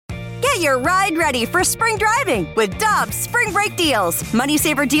Get your ride ready for spring driving with Dobbs Spring Break Deals. Money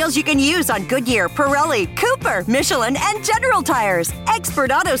saver deals you can use on Goodyear, Pirelli, Cooper, Michelin, and General Tires.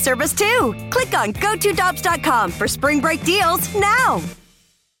 Expert auto service, too. Click on GoToDobbs.com for spring break deals now.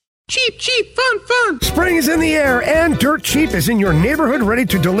 Cheap, cheap, fun, fun. Spring is in the air, and Dirt Cheap is in your neighborhood ready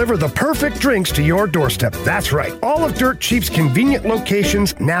to deliver the perfect drinks to your doorstep. That's right. All of Dirt Cheap's convenient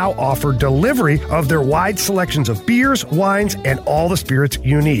locations now offer delivery of their wide selections of beers, wines, and all the spirits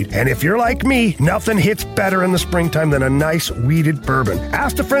you need. And if you're like me, nothing hits better in the springtime than a nice weeded bourbon.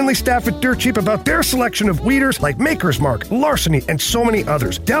 Ask the friendly staff at Dirt Cheap about their selection of weeders like Maker's Mark, Larceny, and so many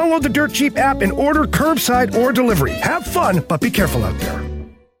others. Download the Dirt Cheap app and order curbside or delivery. Have fun, but be careful out there.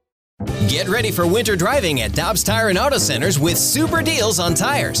 Get ready for winter driving at Dobbs Tire and Auto Centers with super deals on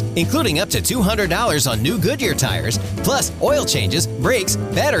tires, including up to $200 on new Goodyear tires, plus oil changes, brakes,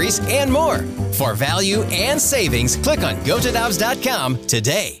 batteries, and more. For value and savings, click on GoToDobbs.com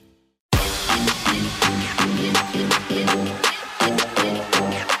today.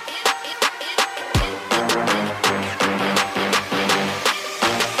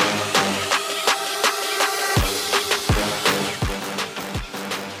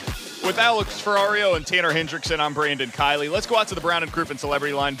 With Alex Ferrario and Tanner Hendrickson, I'm Brandon Kiley. Let's go out to the Brown and Crouppen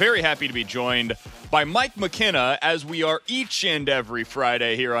Celebrity Line. Very happy to be joined by Mike McKenna, as we are each and every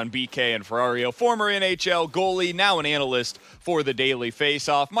Friday here on BK and Ferrario. Former NHL goalie, now an analyst for the Daily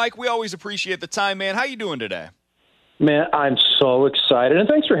Faceoff. Mike, we always appreciate the time, man. How you doing today? Man, I'm so excited, and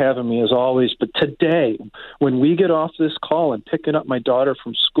thanks for having me as always. But today, when we get off this call and picking up my daughter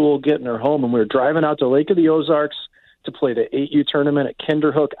from school, getting her home, and we're driving out to Lake of the Ozarks to play the 8U tournament at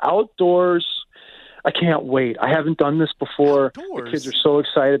Kinderhook outdoors. I can't wait. I haven't done this before. Outdoors. The kids are so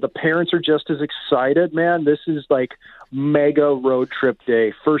excited. The parents are just as excited, man. This is like mega road trip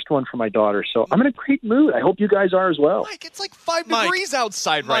day. First one for my daughter. So I'm in a great mood. I hope you guys are as well. Mike, it's like 5 degrees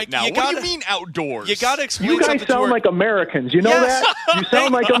outside right now. What do you mean outdoors? You got to explain something. You guys sound like Americans. You know that? You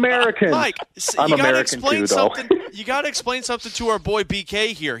sound like Americans. Mike, I'm American too, though. You got to explain something to our boy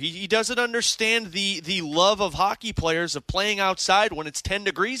BK here. He doesn't understand the love of hockey players of playing outside when it's 10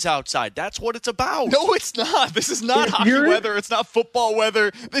 degrees outside. That's what it's about. No, it's not. This is not hockey weather. It's not football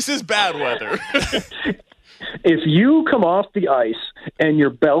weather. This is bad weather. If you come off the ice and your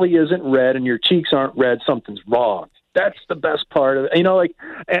belly isn't red and your cheeks aren't red, something's wrong. That's the best part of it. You know, like,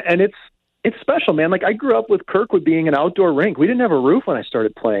 and it's special, man. Like, I grew up with Kirkwood being an outdoor rink. We didn't have a roof when I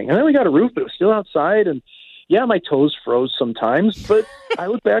started playing. And then we got a roof, but it was still outside. And yeah, my toes froze sometimes, but I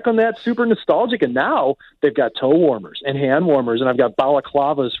look back on that super nostalgic. And now they've got toe warmers and hand warmers, and I've got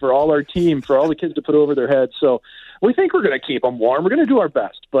balaclavas for all our team, for all the kids to put over their heads. So we think we're going to keep them warm. We're going to do our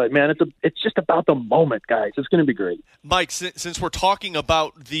best. But, man, it's just about the moment, guys. It's going to be great. Mike, since we're talking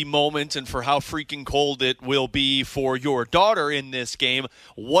about the moment and for how freaking cold it will be for your daughter in this game,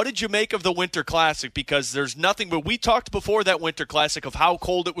 what did you make of the Winter Classic? Because there's nothing, but we talked before that Winter Classic of how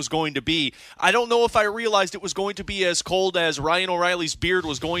cold it was going to be. I don't know if I realized it was going to be as cold as Ryan O'Reilly's beard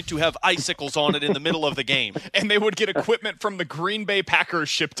was going to have icicles on it in the middle of the game. And they would get equipment from the Green Bay Packers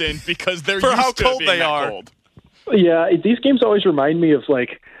shipped in because they're for used how to cold being they that are. Cold. Yeah, these games always remind me of,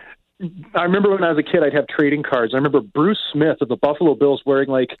 like, I remember when I was a kid, I'd have trading cards. I remember Bruce Smith of the Buffalo Bills wearing,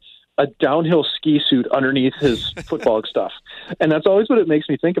 like, a downhill ski suit underneath his football stuff. And that's always what it makes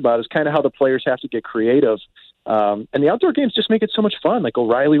me think about, is kind of how the players have to get creative. And the outdoor games just make it so much fun. Like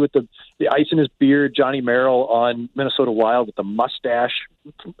O'Reilly with the ice in his beard, Johnny Merrill on Minnesota Wild with the mustache,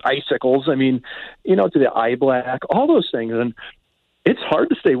 icicles. I mean, you know, to the eye black, all those things. And it's hard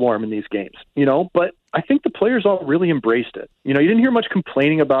to stay warm in these games, you know, but I think the players all really embraced it. You know, you didn't hear much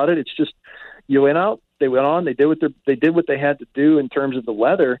complaining about it. It's just, you went out, they went on, they did what they had to do in terms of the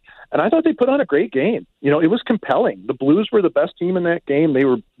weather, and I thought they put on a great game. You know, it was compelling. The Blues were the best team in that game. They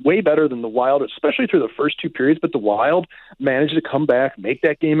were way better than the Wild, especially through the first two periods, but the Wild managed to come back, make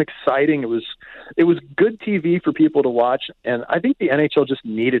that game exciting. It was good TV for people to watch, and I think the NHL just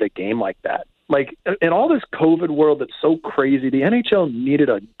needed a game like that. Like, in all this COVID world that's so crazy, the NHL needed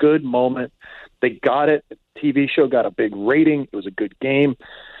a good moment. They got it. The TV show got a big rating. It was a good game.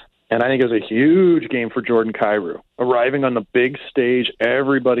 And I think it was a huge game for Jordan Kyrou. Arriving on the big stage,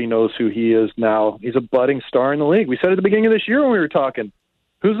 everybody knows who he is now. He's a budding star in the league. We said at the beginning of this year when we were talking,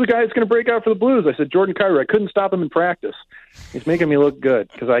 who's the guy that's going to break out for the Blues? I said, Jordan Kyrou. I couldn't stop him in practice. He's making me look good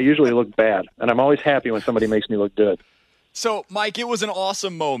because I usually look bad. And I'm always happy when somebody makes me look good. So, Mike, it was an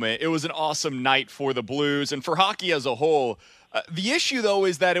awesome moment. It was an awesome night for the Blues and for hockey as a whole. The issue, though,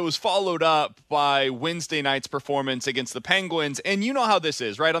 is that it was followed up by Wednesday night's performance against the Penguins. And you know how this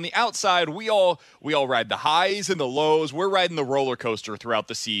is, right? On the outside, we all ride the highs and the lows. We're riding the roller coaster throughout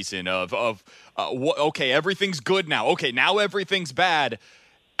the season of okay, everything's good now. Okay, now everything's bad.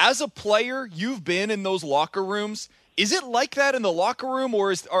 As a player, you've been in those locker rooms. Is it like that in the locker room,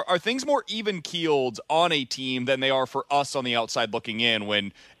 or are things more even-keeled on a team than they are for us on the outside looking in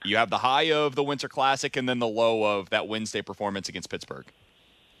when you have the high of the Winter Classic and then the low of that Wednesday performance against Pittsburgh?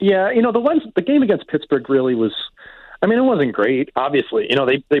 Yeah, the game against Pittsburgh really was, it wasn't great, obviously.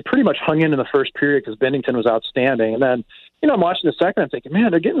 They pretty much hung in the first period because Binnington was outstanding. And then, I'm watching the second, I'm thinking,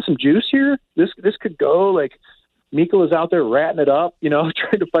 man, they're getting some juice here. This could go. Like, Mikko is out there ratting it up,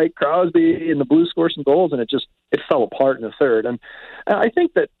 trying to fight Crosby, and the Blues score some goals, and it fell apart in the third. And I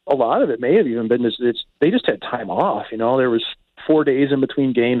think that a lot of it may have even been they just had time off. There was 4 days in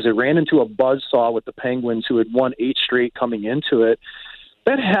between games. They ran into a buzzsaw with the Penguins, who had won 8 straight coming into it.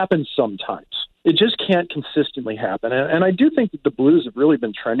 That happens sometimes. It just can't consistently happen. And I do think that the Blues have really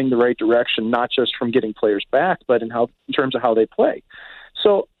been trending the right direction, not just from getting players back, but in terms of how they play.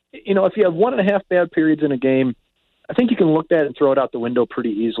 So, if you have 1.5 bad periods in a game, I think you can look at it and throw it out the window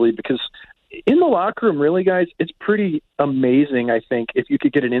pretty easily, because in the locker room, really, guys, it's pretty amazing, I think, if you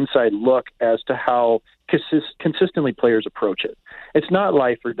could get an inside look as to how consistently players approach it. It's not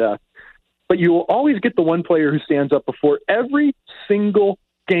life or death, but you will always get the one player who stands up before every single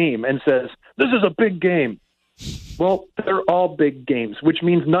game and says, "This is a big game." Well, they're all big games, which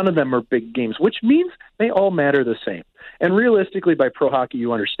means none of them are big games, which means they all matter the same. And realistically, by pro hockey,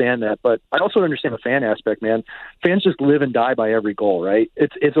 you understand that. But I also understand the fan aspect, man. Fans just live and die by every goal, right?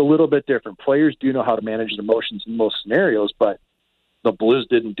 It's a little bit different. Players do know how to manage their emotions in most scenarios, but the Blues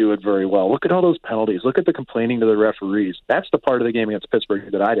didn't do it very well. Look at all those penalties. Look at the complaining to the referees. That's the part of the game against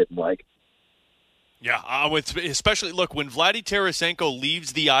Pittsburgh that I didn't like. Yeah, especially, look, when Vladdy Tarasenko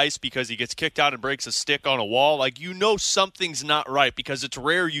leaves the ice because he gets kicked out and breaks a stick on a wall, something's not right, because it's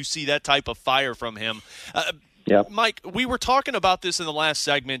rare you see that type of fire from him. Yep. Mike, we were talking about this in the last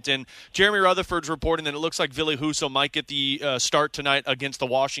segment, and Jeremy Rutherford's reporting that it looks like Ville Husso might get the start tonight against the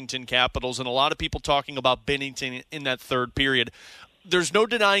Washington Capitals, and a lot of people talking about Binnington in that third period. There's no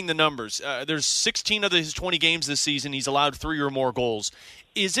denying the numbers. There's 16 of his 20 games this season. He's allowed 3 or more goals.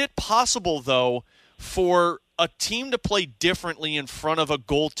 Is it possible, though, for a team to play differently in front of a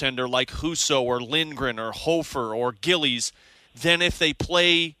goaltender like Husso or Lindgren or Hofer or Gillies than if they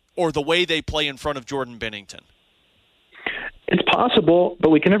play, or the way they play, in front of Jordan Binnington? It's possible,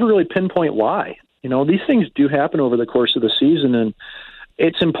 but we can never really pinpoint why. These things do happen over the course of the season, and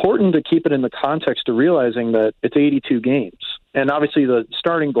it's important to keep it in the context of realizing that it's 82 games. And obviously the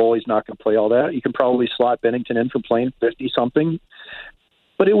starting goalie's not going to play all that. You can probably slot Binnington in for playing 50-something,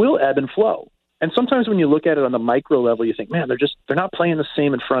 but it will ebb and flow. And sometimes when you look at it on the micro level, you think, man, they're not playing the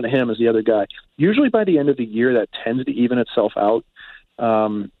same in front of him as the other guy. Usually by the end of the year, that tends to even itself out.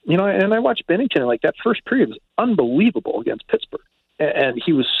 And I watched Binnington, and that first period was unbelievable against Pittsburgh. And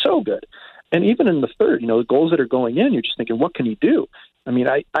he was so good. And even in the third, the goals that are going in, you're just thinking, what can he do?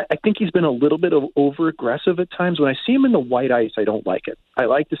 I think he's been a little bit over-aggressive at times. When I see him in the white ice, I don't like it. I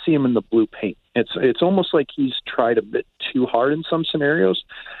like to see him in the blue paint. It's almost like he's tried a bit too hard in some scenarios.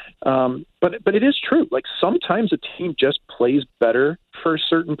 But it is true. Sometimes a team just plays better for a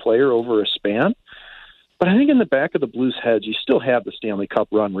certain player over a span. But I think in the back of the Blues' heads, you still have the Stanley Cup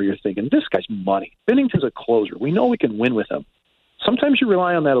run where you're thinking, this guy's money. Binnington's a closer. We know we can win with him. Sometimes you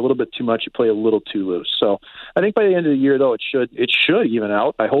rely on that a little bit too much. You play a little too loose. So I think by the end of the year, though, it should even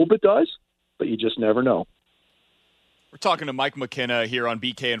out. I hope it does, but you just never know. We're talking to Mike McKenna here on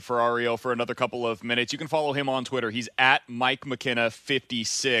BK and Ferrario for another couple of minutes. You can follow him on Twitter. He's at Mike McKenna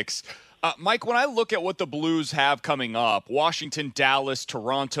 56. Mike, when I look at what the Blues have coming up, Washington, Dallas,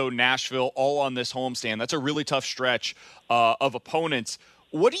 Toronto, Nashville, all on this homestand, that's a really tough stretch of opponents.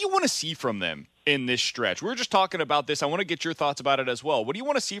 What do you want to see from them in this stretch? We were just talking about this. I want to get your thoughts about it as well. What do you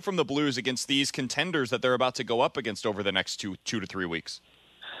want to see from the Blues against these contenders that they're about to go up against over the next 2 to 3 weeks?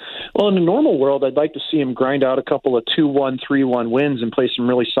 Well, in a normal world, I'd like to see him grind out a couple of 2-1, 3-1 wins and play some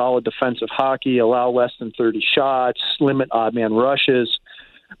really solid defensive hockey, allow less than 30 shots, limit odd man rushes.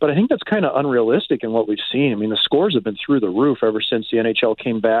 But I think that's kind of unrealistic in what we've seen. The scores have been through the roof ever since the NHL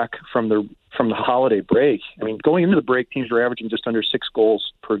came back from the holiday break. Going into the break, teams were averaging just under 6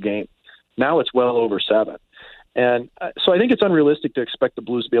 goals per game. Now it's well over 7. And so I think it's unrealistic to expect the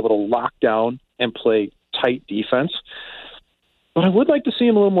Blues to be able to lock down and play tight defense. But I would like to see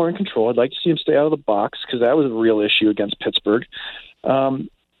him a little more in control. I'd like to see him stay out of the box, because that was a real issue against Pittsburgh.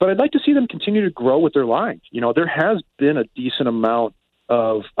 But I'd like to see them continue to grow with their lines. There has been a decent amount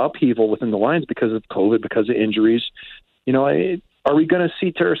of upheaval within the lines because of COVID, because of injuries. Are we going to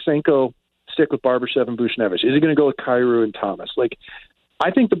see Tarasenko stick with Barbashev and Buchnevich? Is he going to go with Kyrou and Thomas?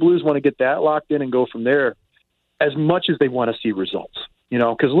 I think the Blues want to get that locked in and go from there, as much as they want to see results.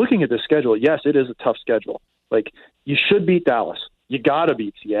 Because looking at the schedule, yes, it is a tough schedule. You should beat Dallas. you got to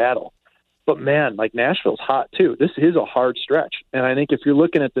beat Seattle. But, man, like Nashville's hot too. This is a hard stretch. And I think if you're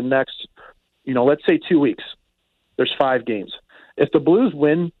looking at the next, let's say 2 weeks, there's 5 games. If the Blues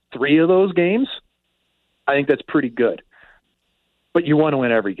win 3 of those games, I think that's pretty good. But you want to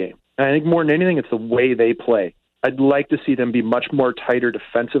win every game. And I think more than anything, it's the way they play. I'd like to see them be much more tighter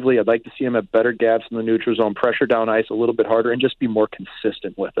defensively. I'd like to see them have better gaps in the neutral zone, pressure down ice a little bit harder, and just be more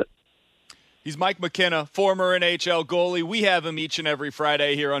consistent with it. He's Mike McKenna, former NHL goalie. We have him each and every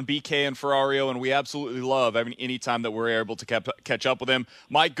Friday here on BK and Ferrario, and we absolutely love any time that we're able to catch up with him.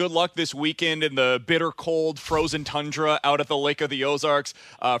 Mike, good luck this weekend in the bitter, cold, frozen tundra out at the Lake of the Ozarks.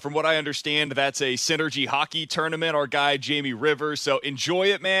 From what I understand, that's a Synergy hockey tournament, our guy Jamie Rivers. So enjoy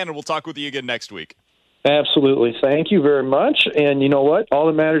it, man, and we'll talk with you again next week. Absolutely. Thank you very much. And you know what? All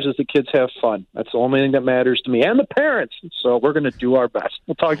that matters is the kids have fun. That's the only thing that matters to me and the parents. So we're going to do our best.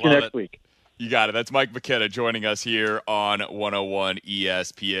 We'll talk to you next week. You got it. That's Mike McKenna joining us here on 101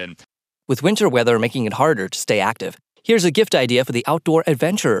 ESPN. With winter weather making it harder to stay active, here's a gift idea for the outdoor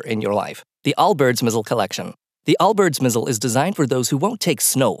adventurer in your life. The Allbirds Mizzle Collection. The Allbirds Mizzle is designed for those who won't take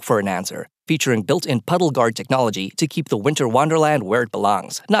snow for an answer, featuring built-in puddle guard technology to keep the winter wonderland where it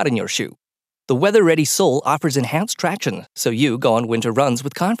belongs, not in your shoe. The weather-ready sole offers enhanced traction, so you go on winter runs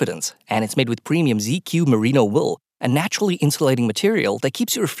with confidence, and it's made with premium ZQ merino wool, a naturally insulating material that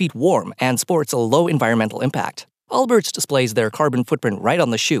keeps your feet warm and sports a low environmental impact. Allbirds displays their carbon footprint right on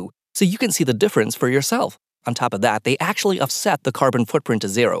the shoe, so you can see the difference for yourself. On top of that, they actually offset the carbon footprint to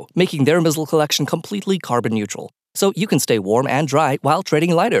 0, making their Mizzle collection completely carbon neutral. So you can stay warm and dry while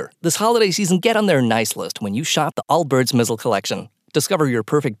trading lighter. This holiday season, get on their nice list when you shop the Allbirds Mizzle collection. Discover your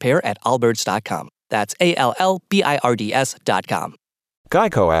perfect pair at allbirds.com. That's ALLBIRDS.com.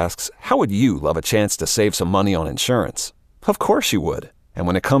 Geico asks, how would you love a chance to save some money on insurance? Of course you would. And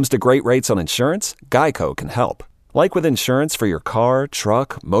when it comes to great rates on insurance, Geico can help. Like with insurance for your car,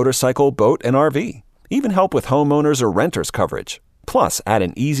 truck, motorcycle, boat, and RV. Even help with homeowners or renters coverage. Plus, add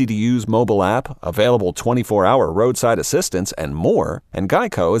an easy-to-use mobile app, available 24-hour roadside assistance, and more, and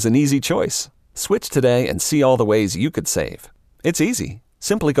Geico is an easy choice. Switch today and see all the ways you could save. It's easy.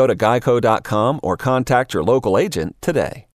 Simply go to geico.com or contact your local agent today.